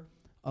water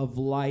of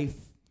life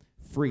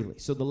freely.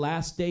 So the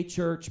last day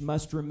church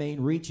must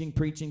remain reaching,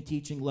 preaching,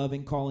 teaching,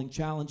 loving, calling,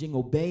 challenging,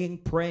 obeying,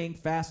 praying,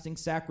 fasting,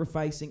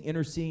 sacrificing,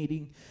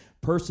 interceding,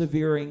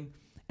 persevering,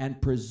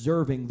 and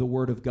preserving the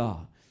word of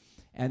God.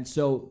 And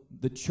so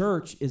the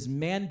church is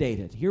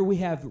mandated. Here we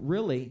have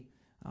really,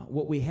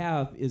 what we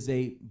have is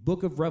a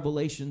Book of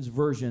Revelations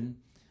version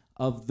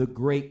of the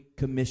Great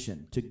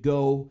Commission, to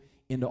go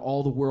into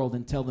all the world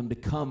and tell them to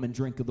come and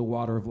drink of the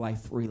water of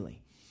life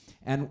freely.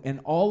 And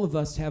all of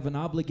us have an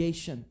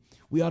obligation.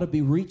 We ought to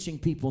be reaching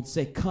people and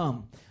say,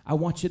 come, I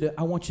want you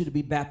to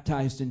be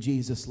baptized in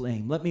Jesus'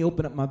 name. Let me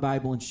open up my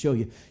Bible and show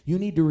you. You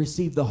need to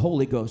receive the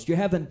Holy Ghost. You're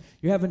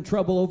having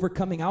trouble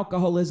overcoming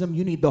alcoholism,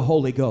 you need the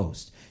Holy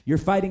Ghost. You're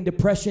fighting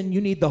depression, you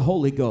need the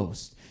Holy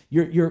Ghost.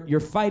 You're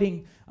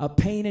fighting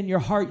pain in your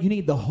heart, you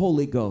need the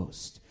Holy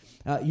Ghost.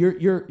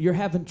 You're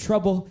having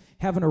trouble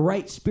having a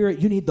right spirit,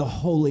 you need the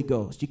Holy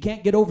Ghost. You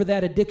can't get over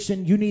that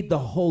addiction, you need the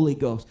Holy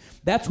Ghost.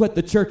 That's what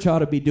the church ought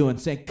to be doing,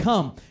 saying,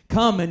 come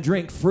and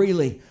drink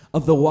freely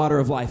of the water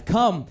of life.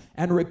 Come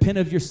and repent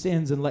of your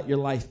sins and let your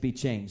life be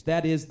changed.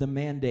 That is the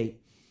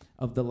mandate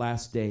of the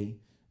last day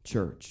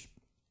church.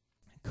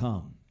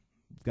 Come.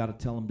 You've got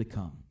to tell them to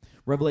come.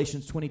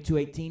 Revelations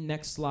 22:18,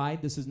 next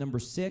slide. This is number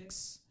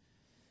 6.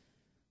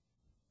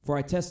 For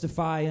I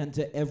testify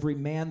unto every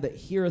man that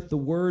heareth the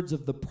words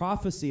of the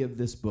prophecy of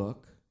this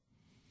book,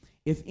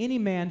 if any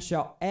man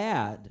shall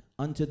add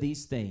unto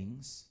these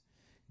things,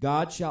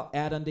 God shall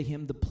add unto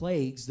him the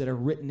plagues that are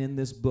written in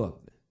this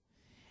book.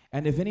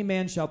 And if any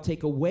man shall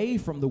take away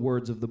from the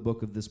words of the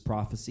book of this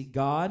prophecy,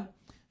 God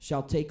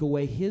shall take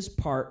away his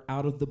part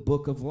out of the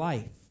book of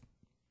life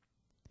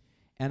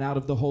and out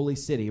of the holy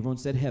city. Everyone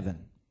said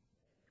heaven.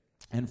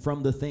 And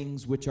from the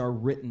things which are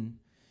written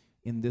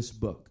in this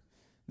book.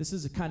 This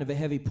is a kind of a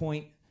heavy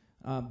point,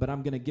 but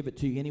I'm going to give it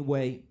to you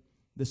anyway.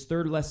 This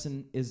third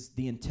lesson is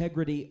the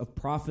integrity of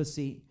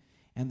prophecy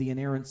and the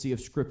inerrancy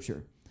of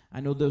Scripture.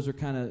 I know those are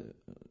kind of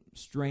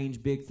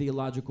strange, big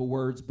theological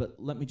words, but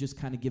let me just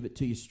kind of give it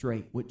to you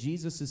straight. What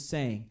Jesus is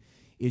saying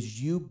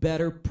is you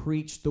better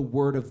preach the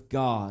Word of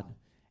God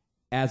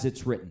as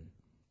it's written.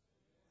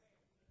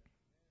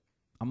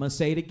 I'm going to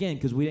say it again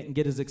because we didn't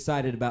get as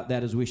excited about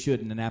that as we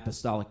should in an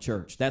apostolic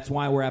church. That's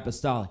why we're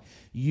apostolic.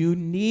 You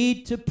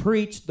need to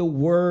preach the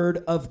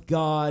Word of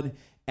God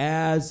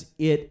as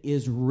it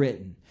is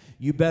written.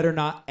 You better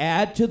not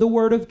add to the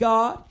Word of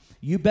God.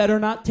 You better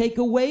not take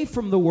away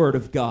from the Word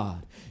of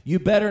God. You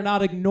better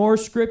not ignore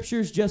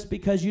scriptures just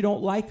because you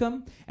don't like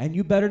them. And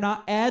you better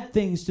not add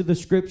things to the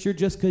scripture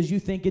just because you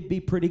think it'd be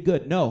pretty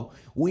good. No,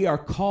 we are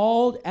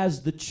called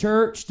as the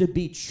church to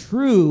be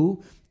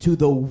true to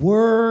the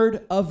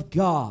Word of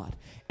God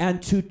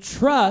and to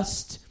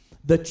trust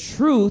the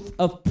truth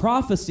of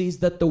prophecies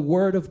that the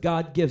Word of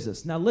God gives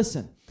us. Now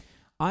listen,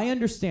 I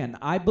understand.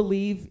 I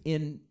believe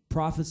in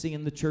prophecy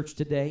in the church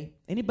today.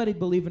 Anybody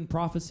believe in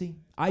prophecy?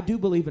 I do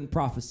believe in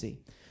prophecy.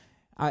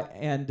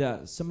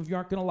 Some of you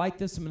aren't going to like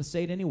this. I'm going to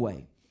say it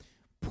anyway.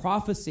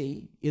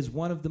 Prophecy is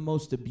one of the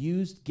most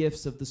abused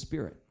gifts of the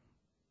Spirit.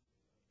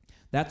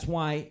 That's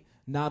why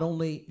not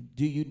only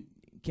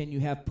can you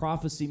have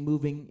prophecy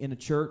moving in a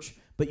church,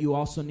 but you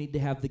also need to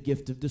have the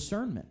gift of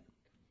discernment.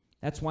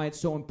 That's why it's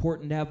so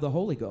important to have the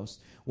Holy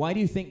Ghost. Why do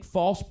you think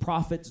false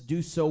prophets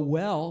do so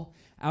well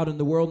out in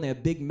the world, and they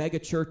have big mega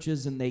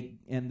churches, and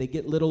they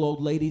get little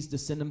old ladies to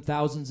send them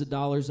thousands of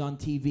dollars on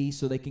TV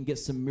so they can get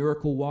some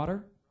miracle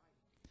water?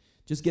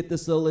 Just get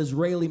this little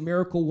Israeli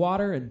miracle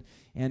water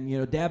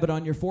and dab it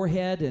on your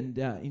forehead and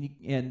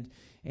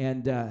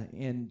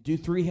do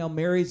 3 Hail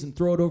Marys and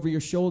throw it over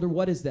your shoulder.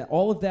 What is that?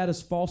 All of that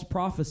is false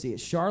prophecy.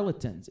 It's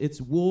charlatans.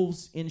 It's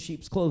wolves in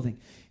sheep's clothing.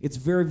 It's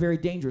very, very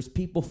dangerous.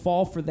 People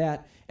fall for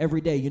that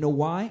every day. You know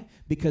why?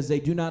 Because they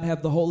do not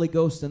have the Holy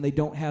Ghost and they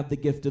don't have the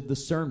gift of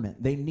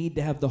discernment. They need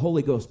to have the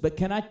Holy Ghost. But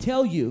can I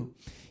tell you,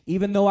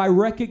 even though I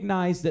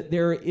recognize that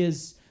there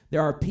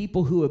are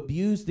people who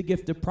abuse the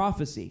gift of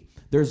prophecy,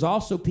 there's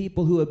also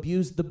people who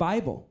abuse the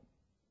Bible.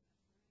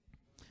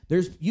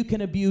 You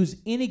can abuse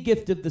any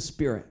gift of the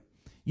Spirit.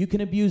 You can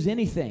abuse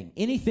anything.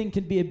 Anything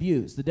can be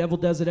abused. The devil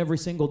does it every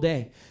single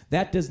day.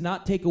 That does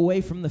not take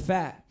away from the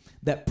fact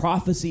that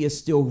prophecy is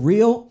still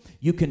real.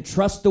 You can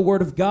trust the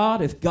Word of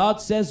God. If God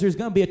says there's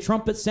going to be a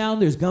trumpet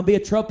sound, there's going to be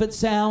a trumpet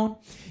sound.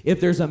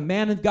 If there's a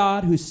man of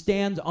God who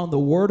stands on the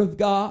Word of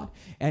God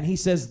and he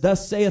says,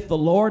 "Thus saith the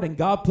Lord," and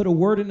God put a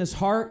word in his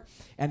heart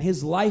and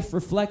his life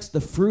reflects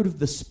the fruit of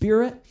the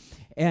Spirit,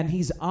 and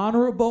he's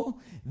honorable,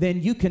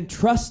 then you can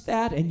trust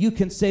that and you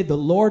can say the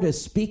Lord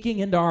is speaking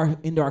into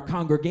our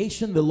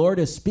congregation. The Lord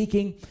is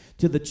speaking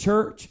to the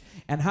church.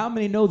 And how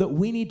many know that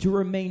we need to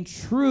remain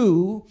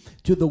true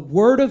to the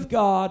Word of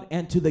God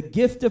and to the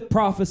gift of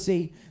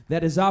prophecy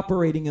that is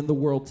operating in the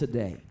world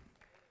today?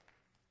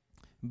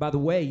 And by the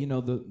way,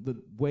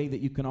 the way that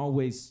you can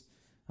always,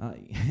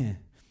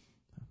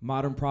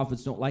 modern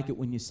prophets don't like it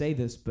when you say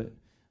this, but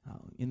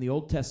in the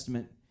Old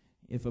Testament,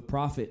 if a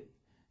prophet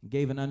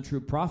gave an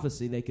untrue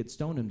prophecy, they could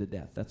stone him to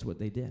death. That's what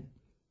they did.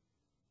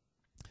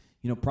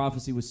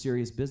 Prophecy was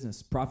serious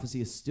business.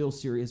 Prophecy is still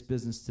serious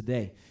business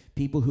today.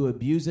 People who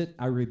abuse it,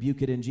 I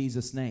rebuke it in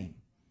Jesus' name.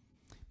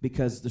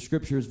 Because the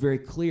scripture is very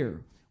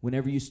clear.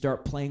 Whenever you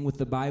start playing with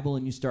the Bible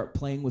and you start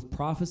playing with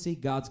prophecy,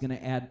 God's going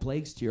to add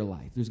plagues to your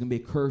life. There's going to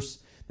be a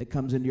curse that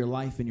comes into your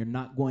life and you're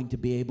not going to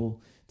be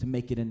able to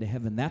make it into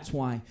heaven. That's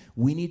why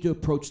we need to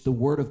approach the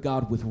Word of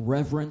God with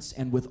reverence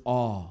and with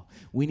awe.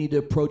 We need to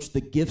approach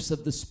the gifts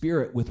of the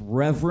Spirit with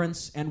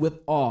reverence and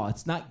with awe.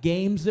 It's not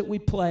games that we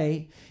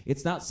play.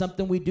 It's not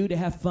something we do to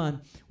have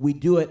fun. We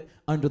do it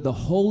under the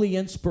holy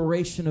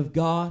inspiration of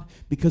God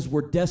because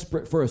we're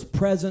desperate for His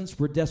presence.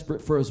 We're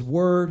desperate for His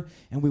Word,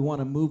 and we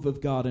want a move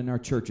of God in our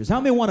churches. How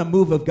many want a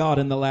move of God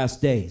in the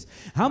last days?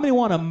 How many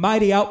want a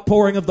mighty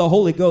outpouring of the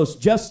Holy Ghost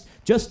just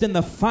in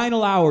the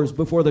final hours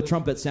before the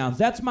trumpet sounds?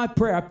 That's my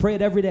prayer. I pray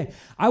it every day.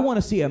 I want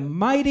to see a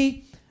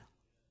mighty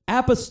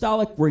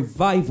apostolic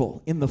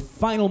revival in the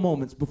final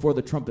moments before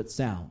the trumpet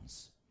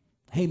sounds.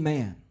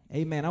 Amen.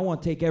 Amen. I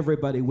want to take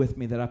everybody with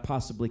me that I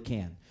possibly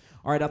can.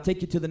 All right, I'll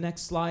take you to the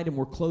next slide, and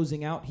we're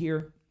closing out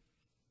here.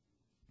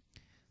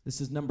 This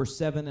is number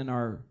 7 in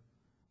our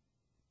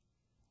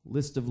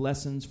list of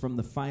lessons from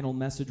the final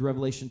message,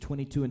 Revelation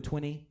 22 and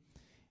 20.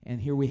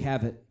 And here we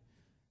have it.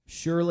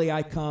 Surely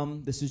I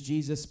come, this is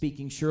Jesus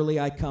speaking, surely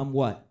I come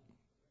what?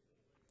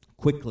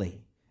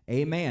 Quickly.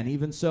 Amen.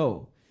 Even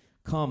so,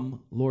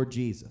 come, Lord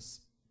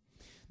Jesus.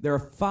 There are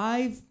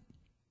 5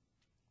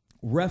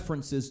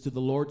 references to the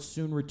Lord's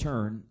soon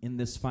return in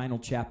this final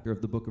chapter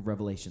of the book of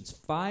Revelations.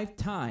 5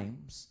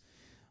 times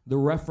the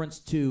reference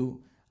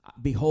to,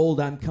 behold,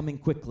 I'm coming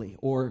quickly,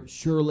 or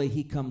surely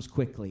he comes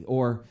quickly,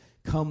 or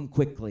come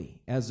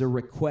quickly as a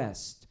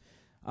request.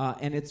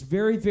 And it's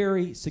very,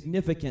 very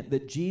significant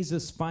that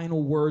Jesus'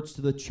 final words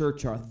to the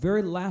church are, the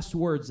very last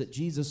words that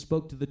Jesus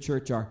spoke to the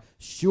church are,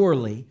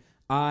 surely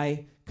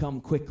I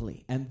come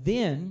quickly. And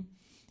then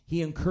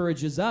he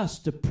encourages us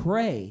to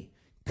pray,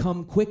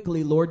 come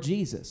quickly, Lord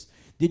Jesus.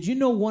 Did you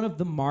know one of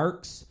the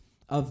marks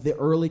of the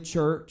early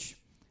church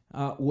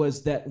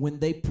was that when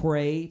they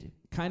prayed,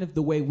 kind of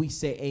the way we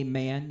say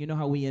amen. You know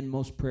how we end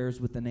most prayers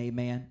with an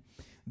amen?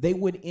 They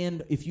would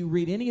end, if you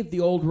read any of the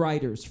old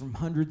writers from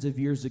hundreds of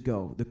years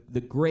ago,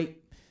 the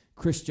great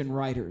Christian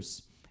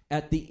writers,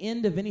 at the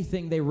end of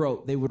anything they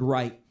wrote, they would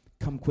write,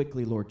 "Come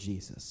quickly, Lord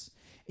Jesus."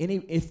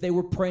 If they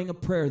were praying a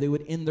prayer, they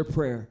would end their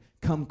prayer,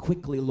 "Come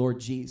quickly, Lord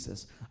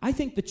Jesus." I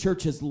think the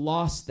church has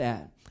lost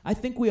that. I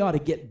think we ought to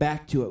get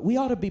back to it. We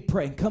ought to be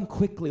praying, "Come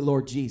quickly,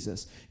 Lord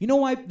Jesus." You know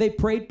why they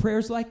prayed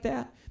prayers like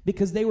that?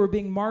 Because they were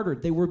being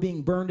martyred. They were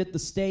being burned at the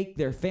stake.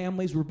 Their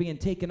families were being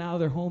taken out of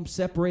their homes,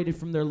 separated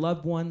from their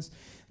loved ones.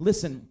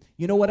 Listen,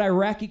 you know what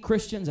Iraqi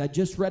Christians, I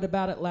just read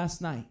about it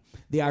last night.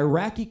 The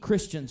Iraqi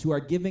Christians who are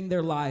giving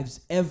their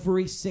lives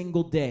every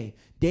single day.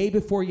 Day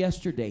before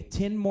yesterday,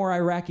 10 more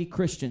Iraqi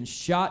Christians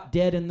shot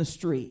dead in the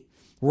street,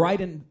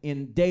 right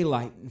in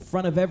daylight, in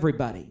front of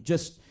everybody,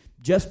 just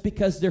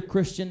because they're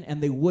Christian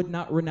and they would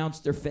not renounce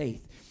their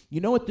faith. You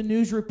know what the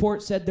news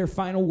report said their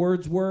final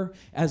words were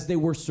as they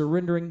were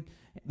surrendering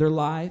their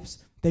lives?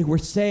 They were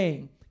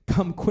saying,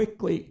 "Come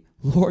quickly,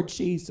 Lord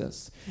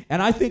Jesus."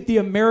 And I think the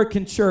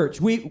American church,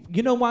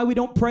 you know why we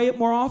don't pray it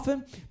more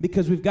often?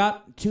 Because we've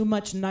got too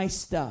much nice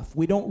stuff.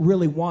 We don't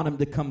really want him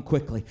to come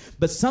quickly.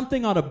 But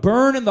something ought to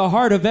burn in the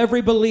heart of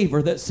every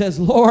believer that says,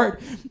 "Lord,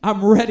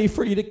 I'm ready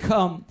for you to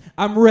come.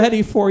 I'm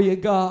ready for you,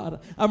 God.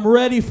 I'm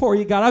ready for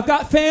you, God. I've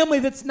got family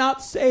that's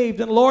not saved,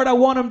 and Lord, I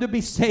want them to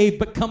be saved,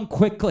 but come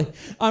quickly.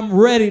 I'm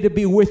ready to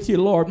be with you,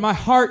 Lord. My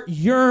heart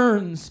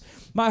yearns.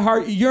 My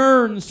heart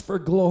yearns for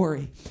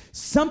glory."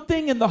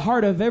 Something in the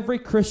heart of every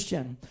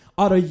Christian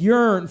ought to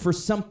yearn for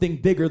something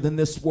bigger than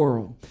this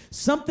world.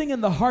 Something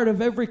in the heart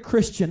of every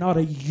Christian ought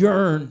to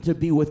yearn to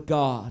be with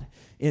God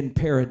in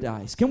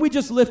paradise. Can we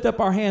just lift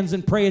up our hands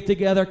and pray it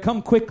together?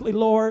 "Come quickly,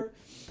 Lord.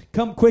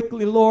 Come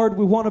quickly, Lord."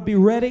 We want to be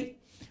ready.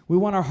 We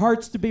want our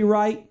hearts to be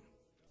right.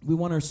 We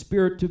want our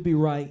spirit to be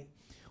right.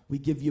 We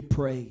give you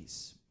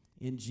praise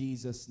in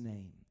Jesus'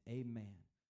 name. Amen.